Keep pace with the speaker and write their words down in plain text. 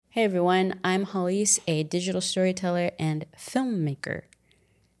Hey everyone, I'm Halise, a digital storyteller and filmmaker,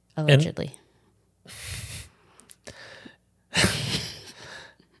 allegedly.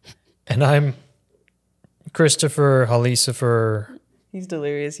 And I'm Christopher Halisifer. He's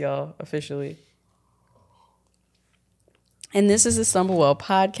delirious, y'all, officially. And this is the Stumblewell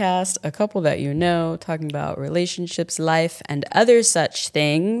podcast, a couple that you know, talking about relationships, life, and other such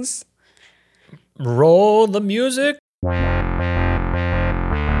things. Roll the music.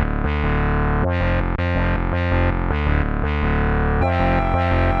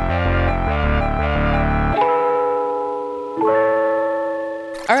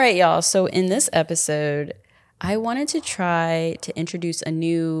 All right, y'all. So in this episode, I wanted to try to introduce a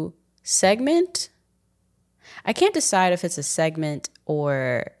new segment. I can't decide if it's a segment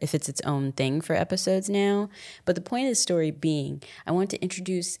or if it's its own thing for episodes now. But the point of the story being, I want to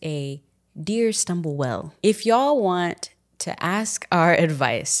introduce a Dear Stumblewell. If y'all want to ask our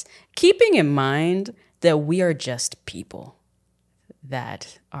advice, keeping in mind that we are just people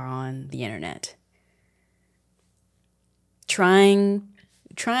that are on the internet. Trying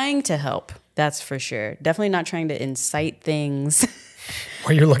to help, that's for sure. Definitely not trying to incite things.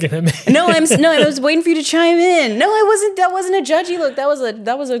 Why you're looking at me? No, I was waiting for you to chime in. No, I wasn't. That wasn't a judgy look. That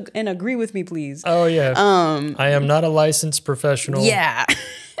was an agree with me, please. Oh yeah. I am not a licensed professional. Yeah.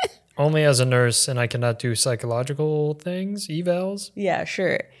 Only as a nurse, and I cannot do psychological things, evals. Yeah,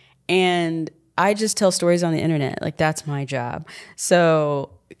 sure. And I just tell stories on the internet. Like, that's my job.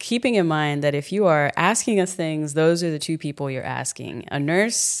 So keeping in mind that if you are asking us things, those are the two people you're asking. A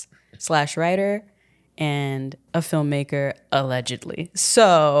nurse/writer and a filmmaker, allegedly.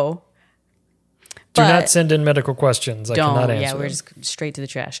 So do not send in medical questions. I cannot answer. Yeah, we're just straight to the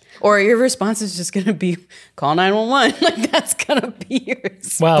trash. Or your response is just going to be call 911. Like, that's going to be your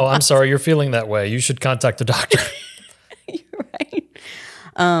response. Wow, I'm sorry you're feeling that way. You should contact the doctor. You're right.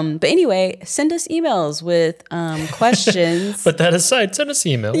 But anyway, send us emails with questions. But that aside, send us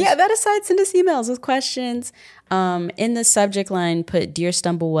emails. Yeah, that aside, send us emails with questions. In the subject line, put Dear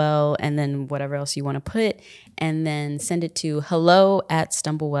Stumblewell and then whatever else you want to put, and then send it to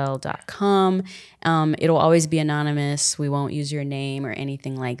hello@stumblewell.com. It'll always be anonymous. We won't use your name or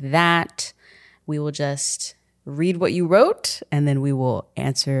anything like that. We will just read what you wrote, and then we will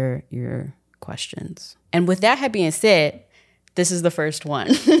answer your questions. And with that being said, this is the first one.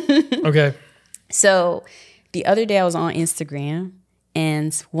 Okay. So the other day I was on Instagram,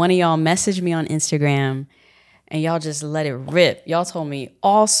 and one of y'all messaged me on Instagram, and y'all just let it rip. Y'all told me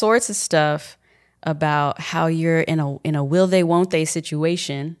all sorts of stuff about how you're in a will they, won't they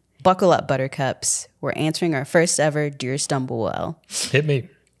situation. Buckle up, buttercups. We're answering our first ever Dear Stumblewell. Hit me.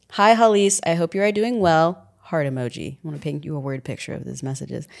 Hi, Halise. I hope you are doing well. Heart emoji. I want to paint you a word picture of these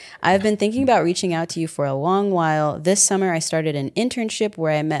messages. I've been thinking about reaching out to you for a long while. This summer, I started an internship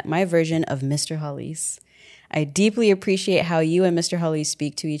where I met my version of Mr. Halise. I deeply appreciate how you and Mr. Halise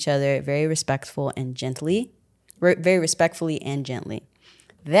speak to each other very respectfully and gently.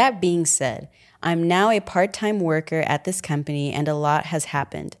 That being said, I'm now a part-time worker at this company and a lot has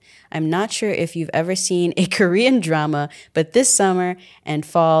happened. I'm not sure if you've ever seen a Korean drama, but this summer and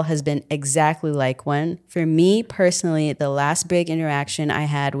fall has been exactly like one. For me personally, the last big interaction I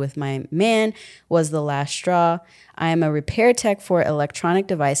had with my man was the last straw. I am a repair tech for electronic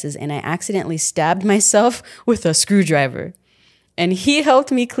devices and I accidentally stabbed myself with a screwdriver. And he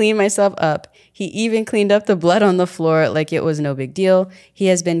helped me clean myself up. He even cleaned up the blood on the floor like it was no big deal. He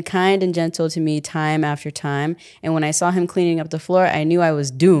has been kind and gentle to me time after time. And when I saw him cleaning up the floor, I knew I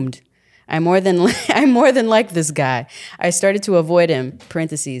was doomed. I'm more than like this guy. I started to avoid him,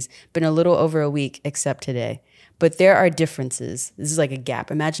 parentheses, been a little over a week, except today. But there are differences. This is like a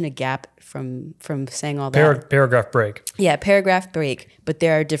gap. Imagine a gap from saying all that. Paragraph break. Yeah, paragraph break. But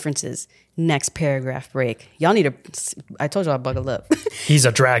there are differences. Next paragraph break. Y'all need to, I told y'all buckle up. He's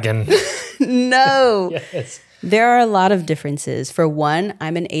a dragon. No. Yes. There are a lot of differences. For one,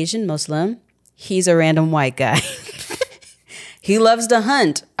 I'm an Asian Muslim. He's a random white guy. He loves to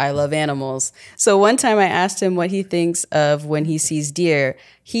hunt. I love animals. So one time I asked him what he thinks of when he sees deer.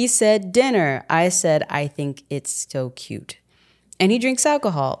 He said dinner. I said, I think it's so cute. And he drinks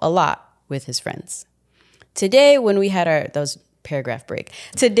alcohol a lot with his friends. Today when we had our, that was paragraph break.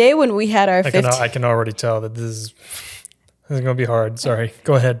 Today when we had our I can already tell that this is going to be hard. Sorry.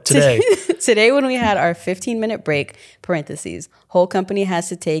 Go ahead. Today when we had our 15-minute break, parentheses, whole company has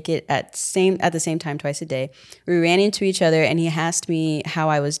to take it at the same time twice a day. We ran into each other and he asked me how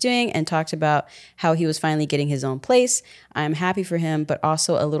I was doing and talked about how he was finally getting his own place. I'm happy for him, but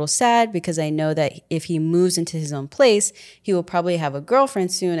also a little sad because I know that if he moves into his own place, he will probably have a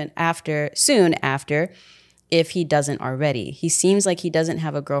girlfriend soon after. if he doesn't already. He seems like he doesn't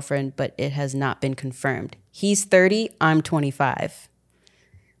have a girlfriend, but it has not been confirmed. He's 30, I'm 25.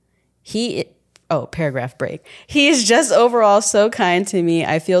 Paragraph break. He is just overall so kind to me.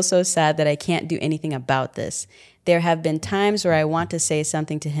 I feel so sad that I can't do anything about this. There have been times where I want to say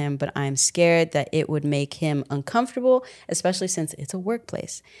something to him, but I'm scared that it would make him uncomfortable, especially since it's a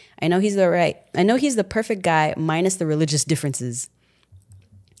workplace. I know he's the perfect guy minus the religious differences.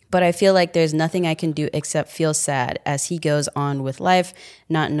 But I feel like there's nothing I can do except feel sad as he goes on with life,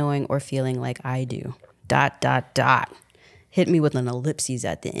 not knowing or feeling like I do. ... Hit me with an ellipses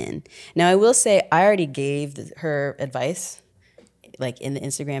at the end. Now, I will say I already gave her advice, like in the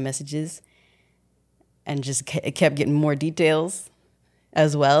Instagram messages, and just kept getting more details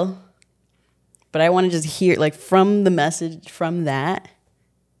as well. But I want to just hear, like, from the message, from that,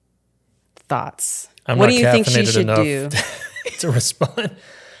 thoughts. What do you think she should do to respond?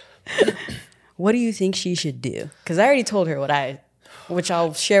 What do you think she should do? Because I already told her which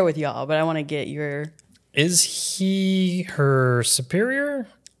I'll share with y'all, but I want to get your... Is he her superior?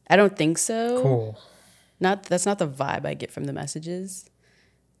 I don't think so. Cool. That's not the vibe I get from the messages.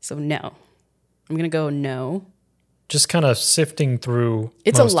 So no. I'm going to go no. Just kind of sifting through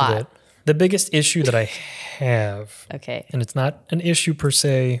it's most a lot. of it. The biggest issue that I have, okay, and it's not an issue per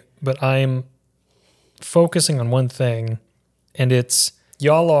se, but I'm focusing on one thing, and it's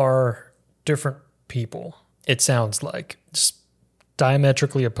y'all are different people. It sounds like just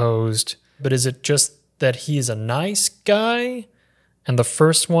diametrically opposed, but is it just that he's a nice guy and the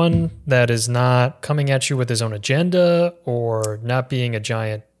first one that is not coming at you with his own agenda or not being a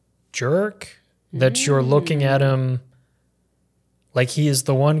giant jerk, that you're looking at him like he is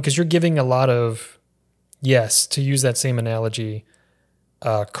the one? Because you're giving a lot of, yes, to use that same analogy,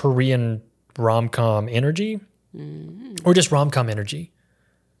 Korean rom-com energy or just rom-com energy.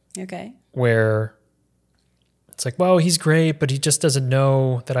 Okay. Where it's like, well, he's great, but he just doesn't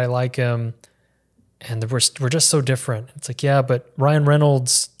know that I like him. And we're just so different. It's like, yeah, but Ryan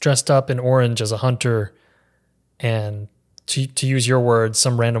Reynolds dressed up in orange as a hunter. And to use your words,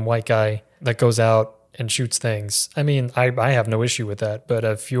 some random white guy that goes out and shoots things. I mean, I have no issue with that. But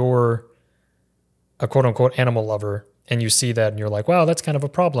if you're a quote unquote animal lover and you see that and you're like, wow, that's kind of a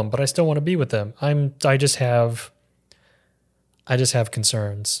problem, but I still want to be with them. I just have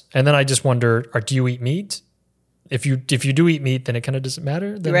concerns. And then I just wonder, do you eat meat? If you do eat meat, then it kind of doesn't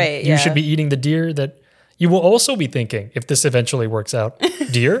matter. Then right, you should be eating the deer that you will also be thinking, if this eventually works out,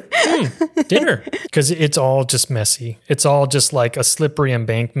 deer, dinner. Because it's all just messy. It's all just like a slippery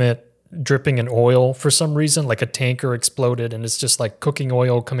embankment dripping in oil for some reason, like a tanker exploded and it's just like cooking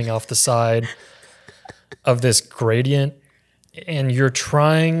oil coming off the side of this gradient. And you're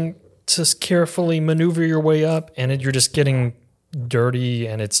trying to carefully maneuver your way up and you're just getting dirty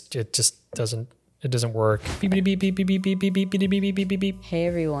and it just doesn't work. Beep, beep, beep, beep, beep, beep, beep, beep, beep, beep, beep, beep, beep, beep. Hey,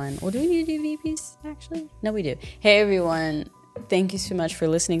 everyone. Well, do we need to do VPs, actually? No, we do. Hey, everyone. Thank you so much for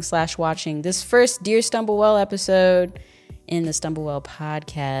listening / watching this first Dear Stumblewell episode in the Stumblewell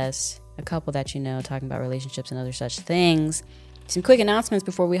podcast. A couple that you know, talking about relationships and other such things. Some quick announcements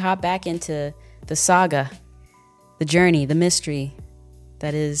before we hop back into the saga, the journey, the mystery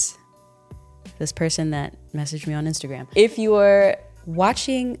that is this person that messaged me on Instagram. If you are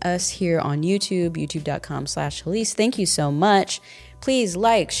watching us here on YouTube, youtube.com/Halise, thank you so much. Please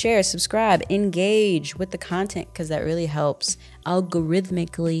like, share, subscribe, engage with the content because that really helps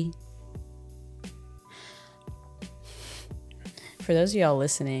algorithmically. For those of y'all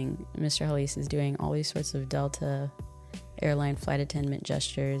listening, Mr. Halise is doing all these sorts of Delta airline flight attendant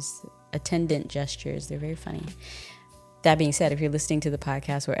gestures. They're very funny. That being said, if you're listening to the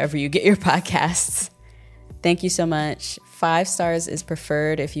podcast wherever you get your podcasts, thank you so much. 5 stars is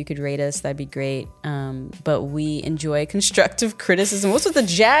preferred. If you could rate us, that'd be great. But we enjoy constructive criticism. What's with the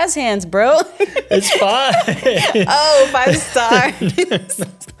jazz hands, bro? It's fine. Oh, 5 stars.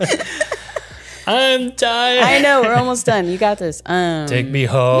 I'm tired. I know, we're almost done. You got this. Take me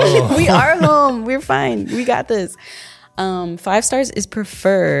home. We are home. We're fine. We got this. 5 stars is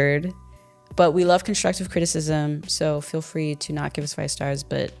preferred. But we love constructive criticism, so feel free to not give us 5 stars,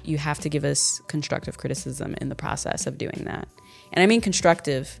 but you have to give us constructive criticism in the process of doing that. And I mean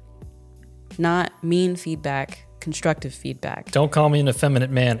constructive, not mean feedback, constructive feedback. Don't call me an effeminate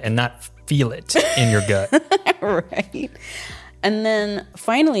man and not feel it in your gut. Right. And then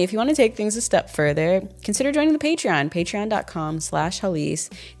finally, if you want to take things a step further, consider joining the Patreon, patreon.com/Halise.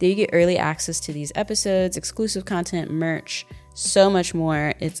 There you get early access to these episodes, exclusive content, merch, so much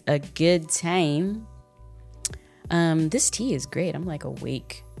more. It's a good time. This tea is great. I'm like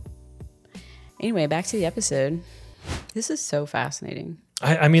awake. Anyway, back to the episode. This is so fascinating.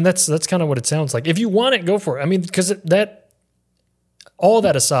 I mean, that's kind of what it sounds like. If you want it, go for it. I mean, because all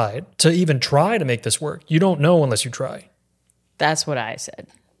that aside, to even try to make this work, you don't know unless you try. That's what I said.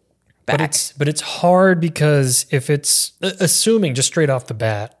 Back. But it's hard because if it's assuming just straight off the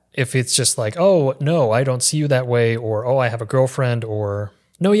bat, if it's just like, oh no, I don't see you that way, or oh, I have a girlfriend, or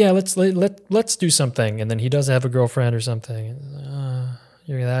no, yeah, let's do something, and then he does have a girlfriend or something.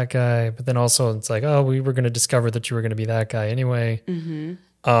 You're that guy, but then also it's like, oh, we were going to discover that you were going to be that guy anyway.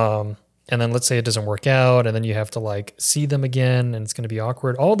 Mm-hmm. And then let's say it doesn't work out, and then you have to like see them again, and it's going to be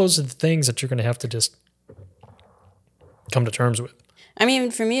awkward. All those are the things that you're going to have to just come to terms with. I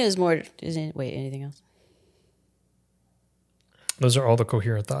mean, for me, it was more. Wait, anything else? Those are all the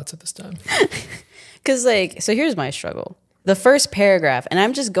coherent thoughts at this time. Because, like, so here's my struggle. The first paragraph, and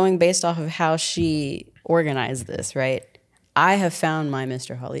I'm just going based off of how she organized this, right? I have found my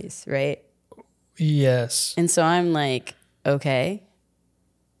Mr. Hollis, right? Yes. And so I'm like, okay,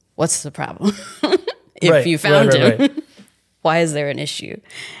 what's the problem? If you found him, right. Why is there an issue?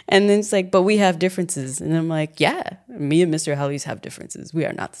 And then it's like, but we have differences. And I'm like, yeah, me and Mr. Hollis have differences. We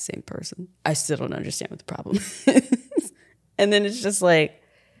are not the same person. I still don't understand what the problem is. And then it's just like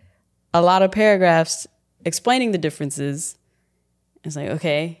a lot of paragraphs explaining the differences. It's like,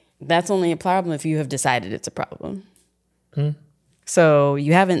 okay, that's only a problem if you have decided it's a problem. So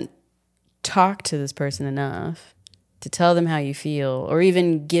you haven't talked to this person enough to tell them how you feel or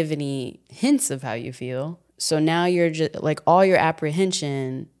even give any hints of how you feel. So now you're just like all your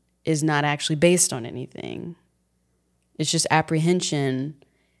apprehension is not actually based on anything. It's just apprehension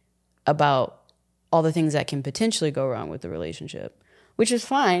about all the things that can potentially go wrong with the relationship, which is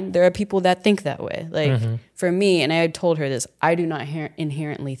fine. There are people that think that way. Like for me, and I had told her this, I do not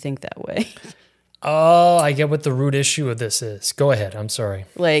inherently think that way. Oh, I get what the root issue of this is. Go ahead. I'm sorry.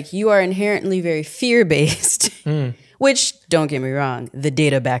 Like you are inherently very fear-based, which don't get me wrong, the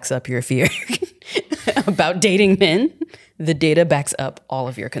data backs up your fear about dating men. The data backs up all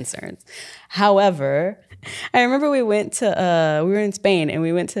of your concerns. However, I remember we went to, we were in Spain and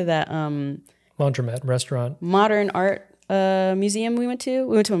we went to that laundromat restaurant, modern art museum we went to.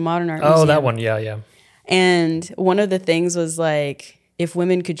 We went to a modern art museum. museum. Oh, that one. Yeah. And one of the things was like, if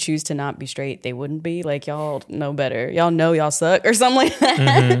women could choose to not be straight, they wouldn't be. Like, y'all know better. Y'all know y'all suck or something like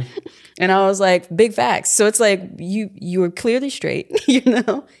that. And I was like, big facts. So it's like, you were clearly straight, you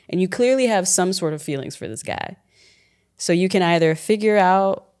know, and you clearly have some sort of feelings for this guy. So you can either figure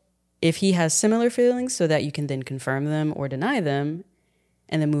out if he has similar feelings so that you can then confirm them or deny them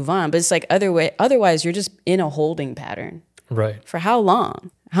and then move on. But it's like otherwise you're just in a holding pattern. Right. For how long?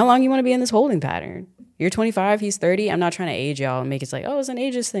 How long you want to be in this holding pattern? You're 25, he's 30. I'm not trying to age y'all and make it like, oh, it's an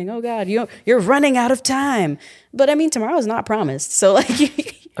ageist thing. Oh God, you're running out of time. But I mean, tomorrow's not promised. So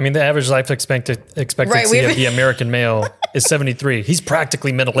like, I mean, the average life expectancy of the American male is 73. He's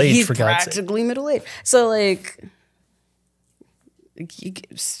practically middle aged, for God's sake. He's practically middle aged. So like,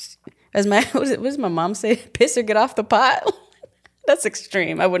 what does my mom say? Piss or get off the pot. That's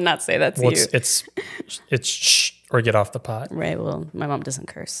extreme. I would not say that to you. It's shh or get off the pot. Right. Well, my mom doesn't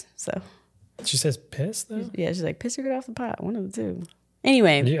curse, so. She says piss, though? Yeah, she's like, piss or get off the pot. One of the two.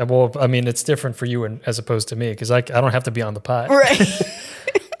 Anyway. Yeah, well, I mean, it's different for you as opposed to me because I don't have to be on the pot. Right.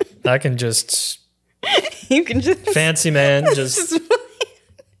 I can just... You can just... Fancy man, just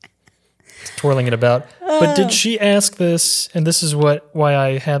twirling it about. But did she ask this, and this is why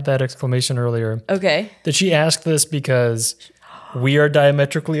I had that exclamation earlier. Okay. Did she ask this because we are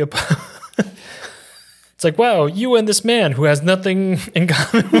diametrically opposed? It's like, wow, you and this man who has nothing in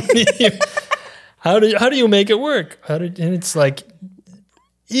common with you. How do you make it work? And it's like,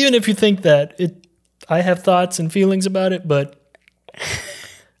 even if you think that, I have thoughts and feelings about it, but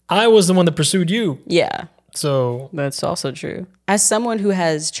I was the one that pursued you. Yeah. So that's also true. As someone who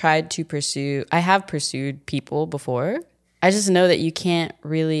has tried to I have pursued people before. I just know that you can't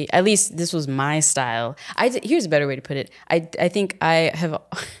really, at least this was my style. Here's a better way to put it. I think I have,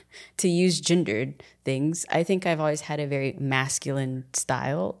 to use gendered things, I think I've always had a very masculine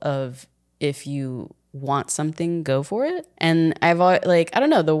style of if you want something, go for it. And I've always, like, I don't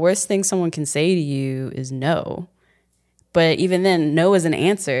know, the worst thing someone can say to you is no. But even then, no is an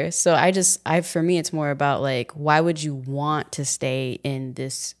answer. So for me, it's more about like, why would you want to stay in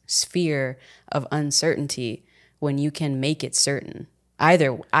this sphere of uncertainty when you can make it certain?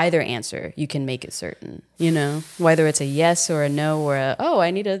 Either answer, you can make it certain, you know, whether it's a yes or a no or I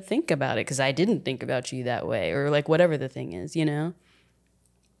need to think about it because I didn't think about you that way, or like whatever the thing is, you know.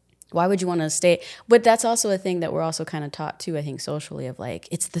 Why would you want to stay? But that's also a thing that we're also kind of taught too, I think, socially, of like,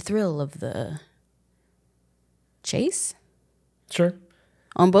 it's the thrill of the chase. Sure.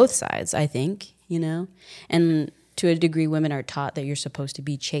 On both sides, I think, you know. And to a degree, women are taught that you're supposed to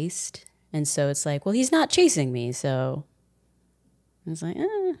be chaste. And so it's like, well, he's not chasing me. So it's like,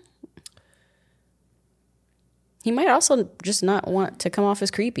 He might also just not want to come off as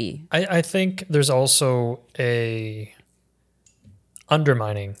creepy. I think there's also a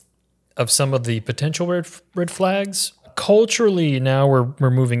undermining of some of the potential red flags. Culturally, now we're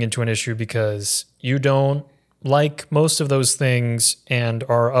moving into an issue because you don't like most of those things and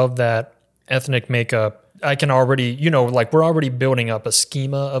are of that ethnic makeup. I can already, like we're already building up a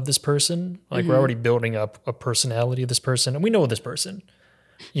schema of this person. Like we're already building up a personality of this person, and we know this person.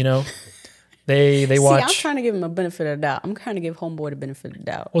 They watch. See, I'm trying to give him a benefit of the doubt. I'm trying to give homeboy the benefit of the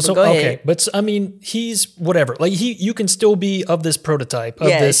doubt. Well, so go okay, ahead. but I mean, he's whatever. Like you can still be of this prototype of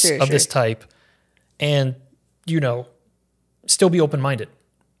this type, and still be open minded.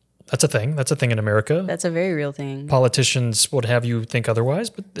 That's a thing. That's a thing in America. That's a very real thing. Politicians would have you think otherwise,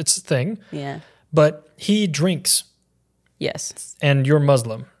 but it's a thing. Yeah. But he drinks. Yes. And you're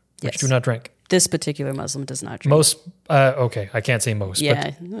Muslim, which Yes. do not drink. This particular Muslim does not drink. Most, okay, I can't say most,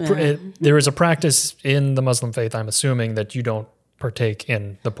 Yeah. but there is a practice in the Muslim faith, I'm assuming, that you don't partake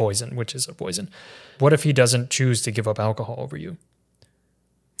in the poison, which is a poison. What if he doesn't choose to give up alcohol over you?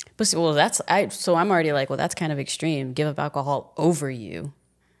 But so I'm already like, well, that's kind of extreme. Give up alcohol over you.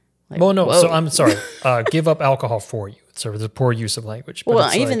 Like, Well, no, whoa. so I'm sorry. Give up alcohol for you. It's sort of the poor use of language. But Well,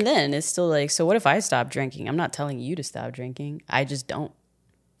 it's even like, then, it's still like, so what if I stop drinking? I'm not telling you to stop drinking. I just don't.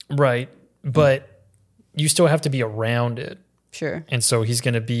 right, but you still have to be around it. Sure. And so he's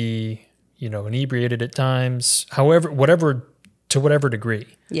going to be, inebriated at times, to whatever degree.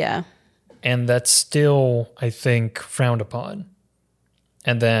 Yeah. And that's still, I think, frowned upon.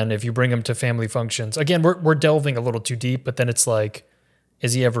 And then if you bring him to family functions, again, we're delving a little too deep, but then it's like,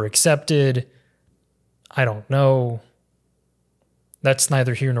 is he ever accepted? I don't know. That's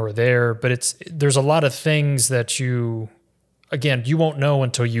neither here nor there, but there's a lot of things that you won't know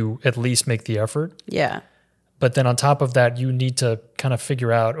until you at least make the effort. Yeah. But then on top of that, you need to kind of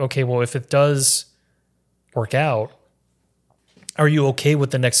figure out, okay, well, if it does work out, are you okay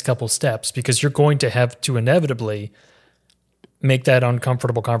with the next couple steps? Because you're going to have to inevitably make that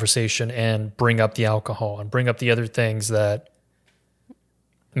uncomfortable conversation and bring up the alcohol and bring up the other things that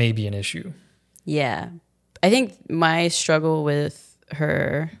may be an issue. Yeah. I think my struggle with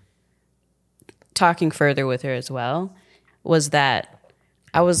her, talking further with her as well, was that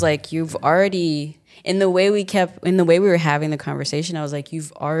I was like, you've already, in the way we were having the conversation, I was like,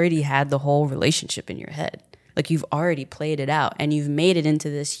 you've already had the whole relationship in your head. Like, you've already played it out and you've made it into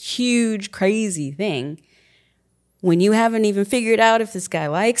this huge, crazy thing when you haven't even figured out if this guy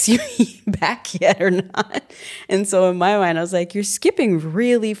likes you back yet or not. And so in my mind, I was like, you're skipping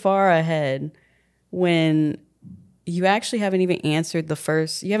really far ahead when you actually haven't even you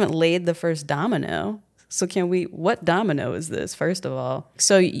haven't laid the first domino. So what domino is this, first of all?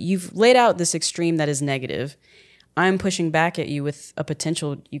 So you've laid out this extreme that is negative. I'm pushing back at you with a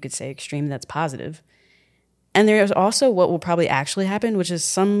potential, you could say, extreme that's positive. And there's also what will probably actually happen, which is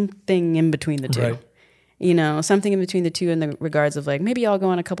something in between the two. Right. Something in between the two in the regards of like, maybe y'all go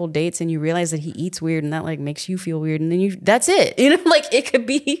on a couple dates and you realize that he eats weird and that like makes you feel weird. And then that's it. Like it could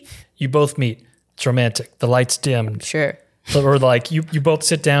be. You both meet. It's romantic. The lights dim. Sure. Or like you both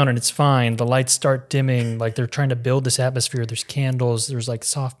sit down and it's fine. The lights start dimming. Like they're trying to build this atmosphere. There's candles. There's like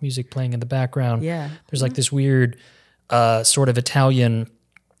soft music playing in the background. Yeah. There's like this weird sort of Italian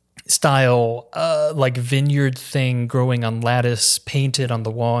style like vineyard thing growing on lattice painted on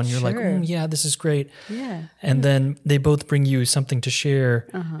the wall. And you're like, yeah, this is great. Yeah. And then they both bring you something to share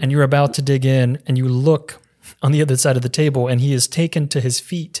and you're about to dig in and you look on the other side of the table and he is taken to his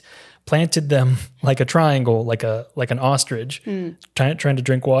feet, planted them like a triangle, like an ostrich, trying to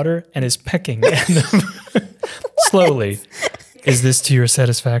drink water, and is pecking at them slowly. Is this to your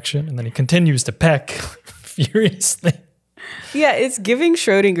satisfaction? And then he continues to peck furiously. Yeah, it's giving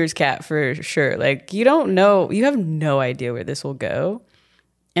Schrodinger's cat for sure. Like, you don't know, you have no idea where this will go.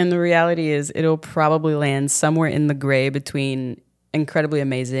 And the reality is it'll probably land somewhere in the gray between incredibly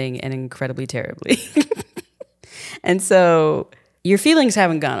amazing and incredibly terribly. And so your feelings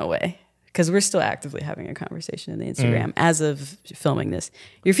haven't gone away because we're still actively having a conversation in the Instagram as of filming this.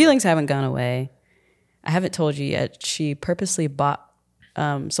 Your feelings haven't gone away. I haven't told you yet. She purposely bought,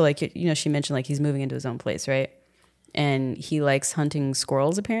 so like, she mentioned like he's moving into his own place, right? And he likes hunting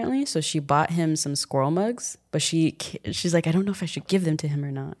squirrels apparently. So she bought him some squirrel mugs, but she's like, I don't know if I should give them to him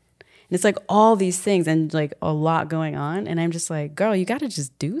or not. And it's like all these things and like a lot going on. And I'm just like, girl, you got to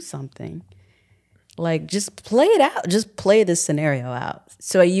just do something. Like, just play it out. Just play this scenario out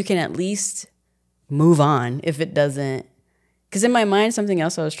so you can at least move on if it doesn't. Because in my mind, something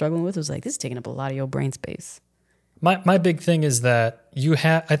else I was struggling with was like, this is taking up a lot of your brain space. My big thing is that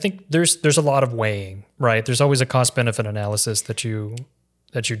I think there's a lot of weighing, right? There's always a cost benefit analysis that you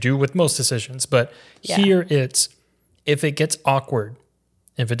do with most decisions, but here it's if it gets awkward,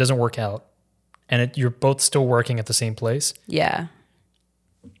 if it doesn't work out, and you're both still working at the same place. Yeah.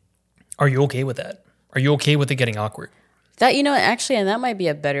 Are you okay with that? Are you okay with it getting awkward? That, actually, and that might be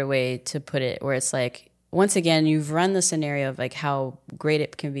a better way to put it, where it's like, once again, you've run the scenario of like how great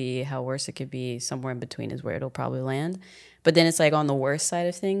it can be, how worse it could be, somewhere in between is where it'll probably land. But then it's like on the worst side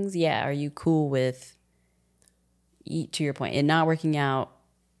of things, are you cool with, to your point, it not working out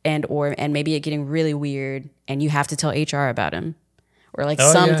and maybe it getting really weird and you have to tell HR about him or like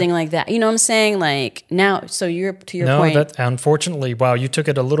something like that. You know what I'm saying? Like now, so you're to your point. No, that unfortunately, wow, you took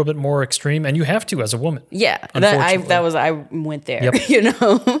it a little bit more extreme, and you have to as a woman. Yeah, I went there. Yep.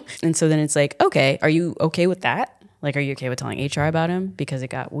 And so then it's like, okay, are you okay with that? Like, are you okay with telling HR about him because it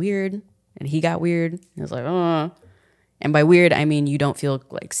got weird and he got weird? And it was like, oh. And by weird, I mean you don't feel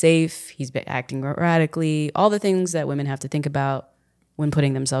like safe. He's been acting erratically. All the things that women have to think about when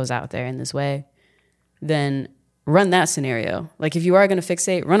putting themselves out there in this way. Then run that scenario. Like if you are going to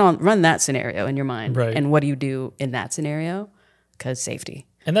fixate, run that scenario in your mind. Right. And what do you do in that scenario? Because safety.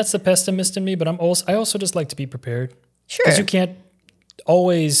 And that's the pessimist in me, but I also just like to be prepared. Sure. Because you can't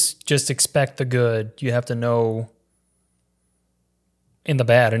always just expect the good. You have to know in the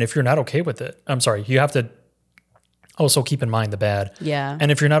bad. And if you're not okay with it, you have to also keep in mind the bad. Yeah. And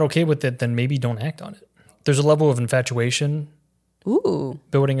if you're not okay with it, then maybe don't act on it. There's a level of infatuation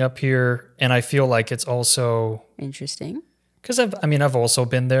building up here, and I feel like it's also interesting because I've also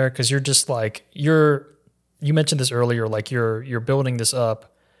been there, because you're just like you mentioned this earlier, like you're building this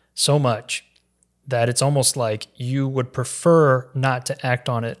up so much that it's almost like you would prefer not to act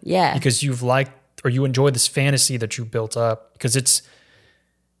on it, because you enjoy this fantasy that you built up, because it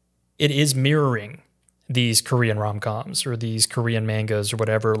is mirroring these Korean rom-coms or these Korean mangas or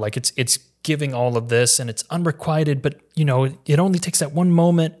whatever. Like it's giving all of this, and it's unrequited, but it only takes that one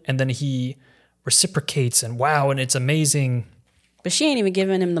moment, and then he reciprocates, and wow, and it's amazing. But she ain't even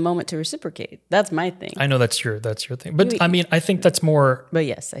giving him the moment to reciprocate. That's my thing. I know that's your thing, but I think that's more. But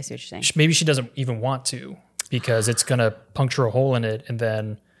yes, I see what you're saying. Maybe she doesn't even want to, because it's gonna puncture a hole in it, and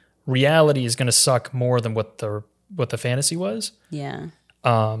then reality is gonna suck more than what the fantasy was. Yeah.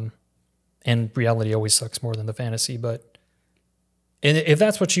 And reality always sucks more than the fantasy, but if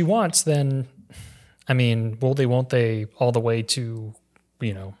that's what she wants, then, will they, won't they, all the way to,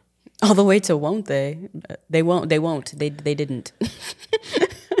 All the way to won't they? They won't. They didn't.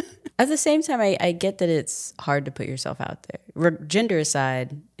 At the same time, I get that it's hard to put yourself out there. Gender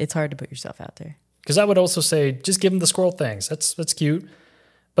aside, it's hard to put yourself out there. Because I would also say, just give them the squirrel things. That's cute.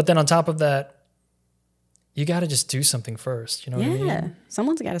 But then on top of that, you got to just do something first. You know what I mean?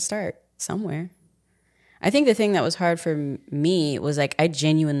 Someone's got to start somewhere. I think the thing that was hard for me was like I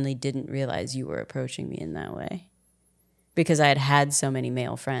genuinely didn't realize you were approaching me in that way, because I had so many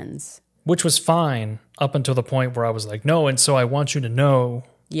male friends. Which was fine up until the point where I was like, no, and so I want you to know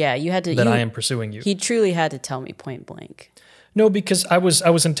you had to, that I am pursuing you. He truly had to tell me point blank. No, because I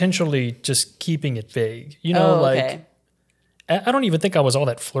was intentionally just keeping it vague. Okay. I don't even think I was all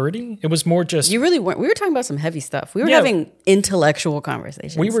that flirty. It was more just... You really weren't. We were talking about some heavy stuff. We were having intellectual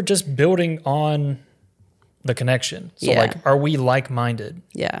conversations. We were just building on the connection. So are we like-minded?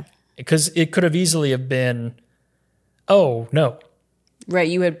 Yeah. Because it could have easily have been, oh, no. Right.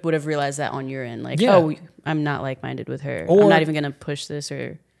 You would have realized that on your end. Like, oh, I'm not like-minded with her. Or I'm not even going to push this.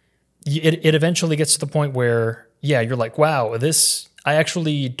 Or it eventually gets to the point where, you're like, wow, I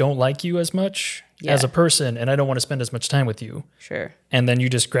actually don't like you as much as a person, and I don't want to spend as much time with you. Sure. And then you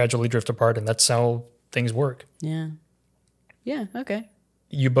just gradually drift apart, and that's how things work. Yeah. Yeah, okay.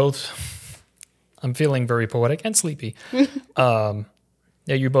 You both, I'm feeling very poetic and sleepy.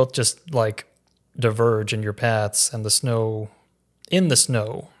 You both just like diverge in your paths, and the snow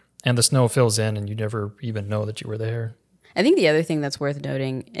fills in, and you never even know that you were there. I think the other thing that's worth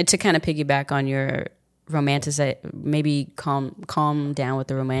noting, and to kind of piggyback on your maybe calm down with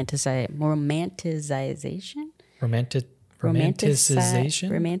the romanticization.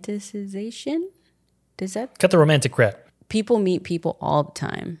 Romanticization? Does that... Cut the romantic crap. People meet people all the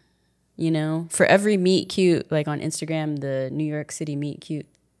time. For every meet cute, like on Instagram, the New York City meet cute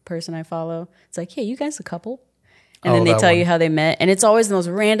person I follow, it's like, hey, you guys a couple? And then they tell you how they met. And it's always the most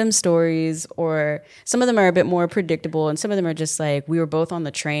random stories, or some of them are a bit more predictable, and some of them are just like, we were both on the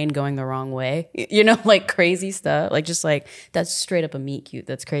train going the wrong way. Like crazy stuff. Like just like, that's straight up a meet cute.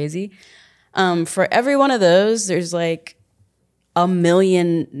 That's crazy. For every one of those, there's like a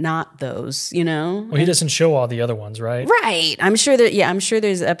million not those, you know? Well, he doesn't show all the other ones, right? Right. I'm sure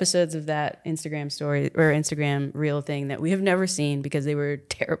there's episodes of that Instagram story or Instagram reel thing that we have never seen because they were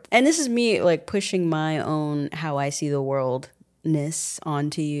terrible. And this is me like pushing my own how I see the worldness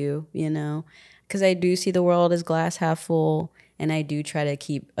onto you, you know? Because I do see the world as glass half full, and I do try to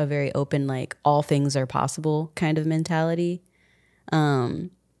keep a very open, like all things are possible kind of mentality.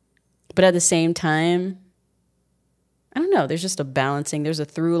 But at the same time, I don't know, there's just a balancing, there's a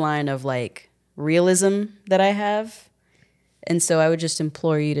through line of like realism that I have. And so I would just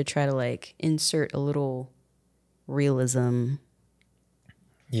implore you to try to like insert a little realism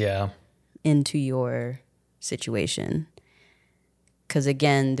into your situation. Because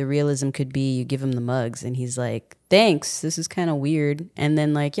again, the realism could be you give him the mugs and he's like, thanks, this is kind of weird. And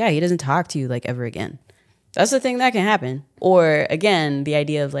then like, yeah, he doesn't talk to you like ever again. That's the thing that can happen. Or again, the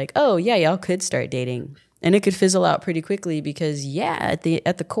idea of like, oh yeah, y'all could start dating. And it could fizzle out pretty quickly because at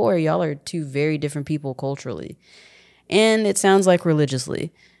the core, y'all are two very different people culturally. And it sounds like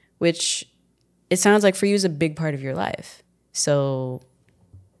religiously, which it sounds like for you is a big part of your life. So,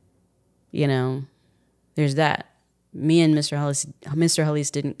 you know, there's that. Me and Mr. Hollis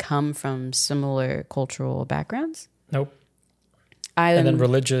didn't come from similar cultural backgrounds. Nope. And then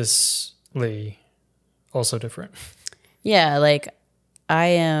religiously also different. Yeah, like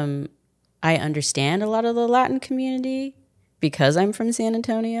I understand a lot of the Latin community because I'm from San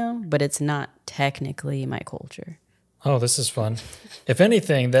Antonio, but it's not technically my culture. Oh, this is fun. If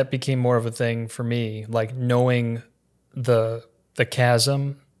anything, that became more of a thing for me, like knowing the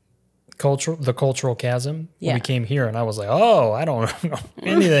chasm, the cultural chasm when we came here, and I was like, oh, I don't know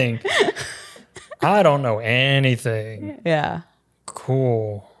anything. I don't know anything. Yeah.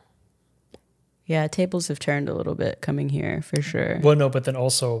 Cool. Yeah, tables have turned a little bit coming here for sure. Well, no, but then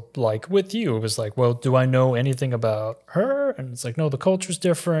also like with you, it was like, well, do I know anything about her? And it's like, no, the culture's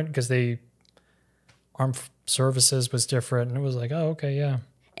different because armed services was different. And it was like, oh, okay, yeah.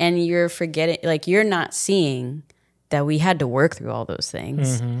 And you're forgetting, like you're not seeing that we had to work through all those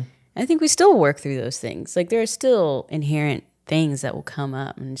things. Mm-hmm. I think we still work through those things. Like there are still inherent things that will come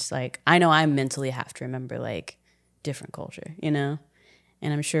up. And it's like, I know I mentally have to remember like different culture, you know?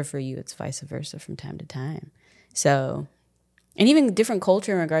 And I'm sure for you, it's vice versa from time to time. So, and even different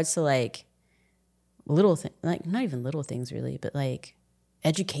culture in regards to like little things, like not even little things really, but like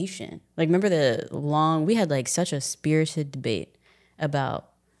education. Like remember we had like such a spirited debate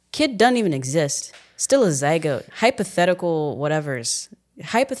about kid doesn't even exist, still a zygote, hypothetical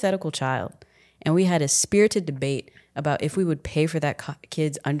child. And we had a spirited debate about if we would pay for that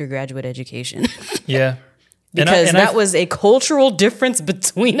kid's undergraduate education. Yeah. Because that was a cultural difference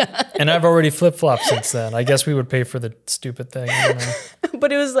between us. And I've already flip-flopped since then. I guess we would pay for the stupid thing. I don't know.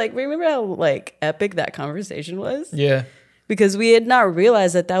 But it was like, remember how like epic that conversation was? Yeah. Because we had not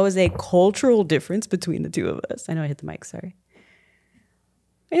realized that was a cultural difference between the two of us. I know I hit the mic, sorry.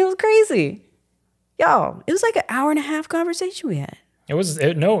 And it was crazy. Y'all, it was like an hour and a half conversation we had. It was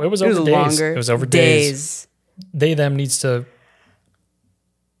over days. Longer. It was over days. They, them needs to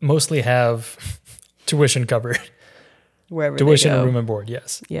mostly have tuition covered. Wherever tuition and room and board,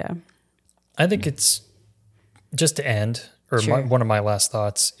 yes. Yeah. I think it's, just to end, or one of my last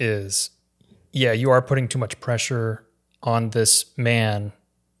thoughts is, yeah, you are putting too much pressure on this man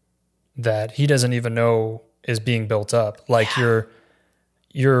that he doesn't even know is being built up. Like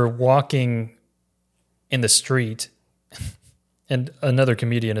you're walking in the street, and another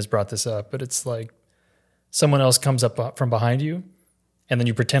comedian has brought this up, but it's like someone else comes up from behind you, and then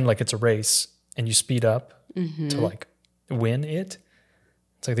you pretend like it's a race, and you speed up to like win it.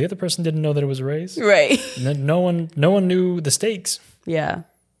 It's like the other person didn't know that it was a race. Right. And then no one knew the stakes. Yeah.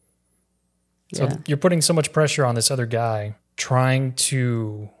 So you're putting so much pressure on this other guy, trying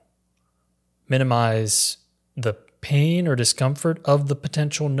to minimize the pain or discomfort of the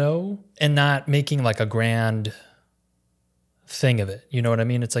potential no, and not making like a grand thing of it. You know what I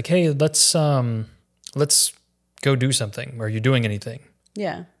mean? It's like, hey, let's go do something. Are you doing anything?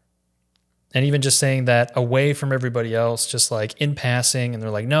 Yeah. And even just saying that away from everybody else, just like in passing, and they're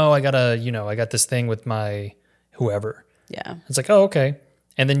like, no, I got this thing with my whoever. Yeah. It's like, oh, okay.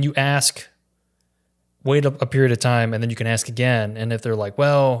 And then you ask, wait a period of time, and then you can ask again. And if they're like,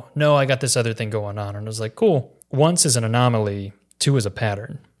 well, no, I got this other thing going on. And I was like, cool. Once is an anomaly, two is a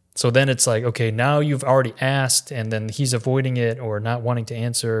pattern. So then it's like, okay, now you've already asked, and then he's avoiding it or not wanting to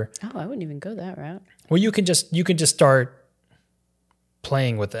answer. Oh, I wouldn't even go that route. Well, you can just start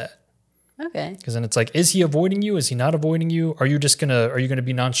playing with that. Okay. Because then it's like, is he avoiding you? Is he not avoiding you? Are you gonna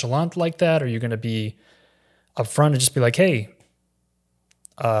be nonchalant like that? Are you gonna be upfront and just be like, hey,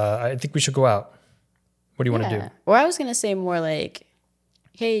 I think we should go out. What do you want to do? Or I was going to say more like,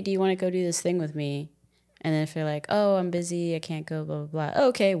 hey, do you want to go do this thing with me? And then if you're like, oh, I'm busy, I can't go, blah, blah, blah. Oh,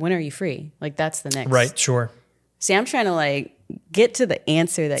 okay, when are you free? Like, that's the next. Right, sure. See, I'm trying to, like, get to the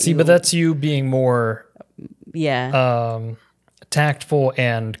answer that See, but that's you being more tactful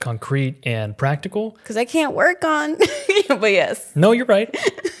and concrete and practical. Because I can't work on, but yes. No, you're right.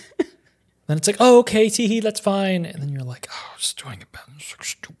 Then it's like, oh, okay, teehee, that's fine. And then you're like, oh, I was doing it, man. It's so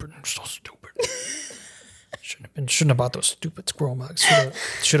stupid. I'm so stupid. Shouldn't have bought those stupid squirrel mugs.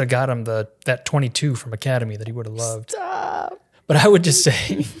 Should have got him that 22 from Academy that he would have loved. Stop. But I would just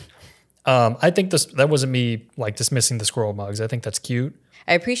say, I think that wasn't me like dismissing the squirrel mugs. I think that's cute.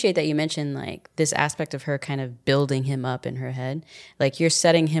 I appreciate that you mentioned like this aspect of her kind of building him up in her head. Like you're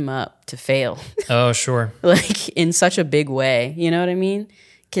setting him up to fail. Oh, sure. Like in such a big way. You know what I mean?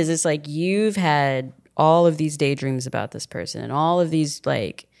 Because it's like you've had all of these daydreams about this person and all of these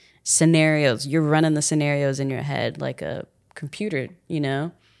like scenarios. You're running the scenarios in your head like a computer,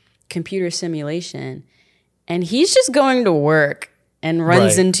 computer simulation. And he's just going to work and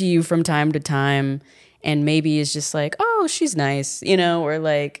runs into you from time to time. And maybe is just like, oh, she's nice, or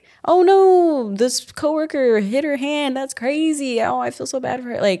like, oh no, this coworker hit her hand. That's crazy. Oh, I feel so bad for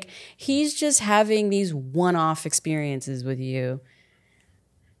her. Like he's just having these one-off experiences with you.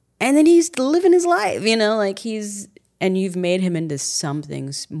 And then he's living his life, like and you've made him into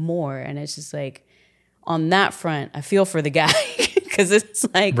something more. And it's just like, on that front, I feel for the guy because it's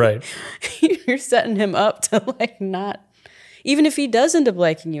like, you're setting him up to like not, even if he does end up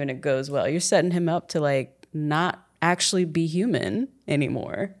liking you and it goes well, you're setting him up to like not actually be human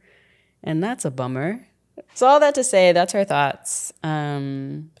anymore. And that's a bummer. So all that to say, that's our thoughts.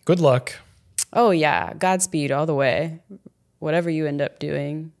 Good luck. Oh yeah. Godspeed all the way. Whatever you end up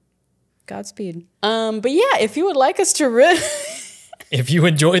doing. Godspeed. But yeah, if you would like us to if you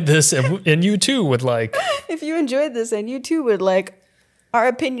enjoyed this and you too would like. If you enjoyed this and you too would like our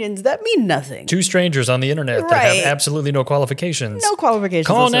opinions, that mean nothing. Two strangers on the internet that have absolutely no qualifications. No qualifications.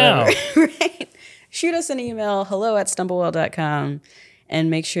 Call whatsoever. now. Right. Shoot us an email, hello@stumblewell.com, and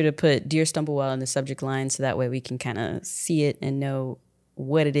make sure to put Dear Stumblewell in the subject line so that way we can kind of see it and know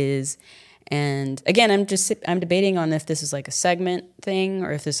what it is. And again, I'm debating on if this is like a segment thing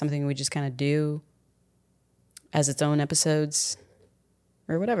or if there's something we just kind of do as its own episodes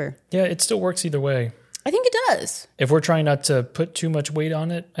or whatever. Yeah, it still works either way. I think it does. If we're trying not to put too much weight on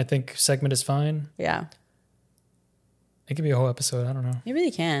it, I think segment is fine. Yeah. It could be a whole episode. I don't know. It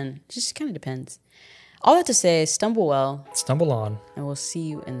really can. It just kind of depends. All that to say, stumble well. Stumble on. And we'll see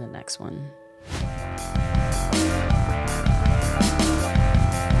you in the next one.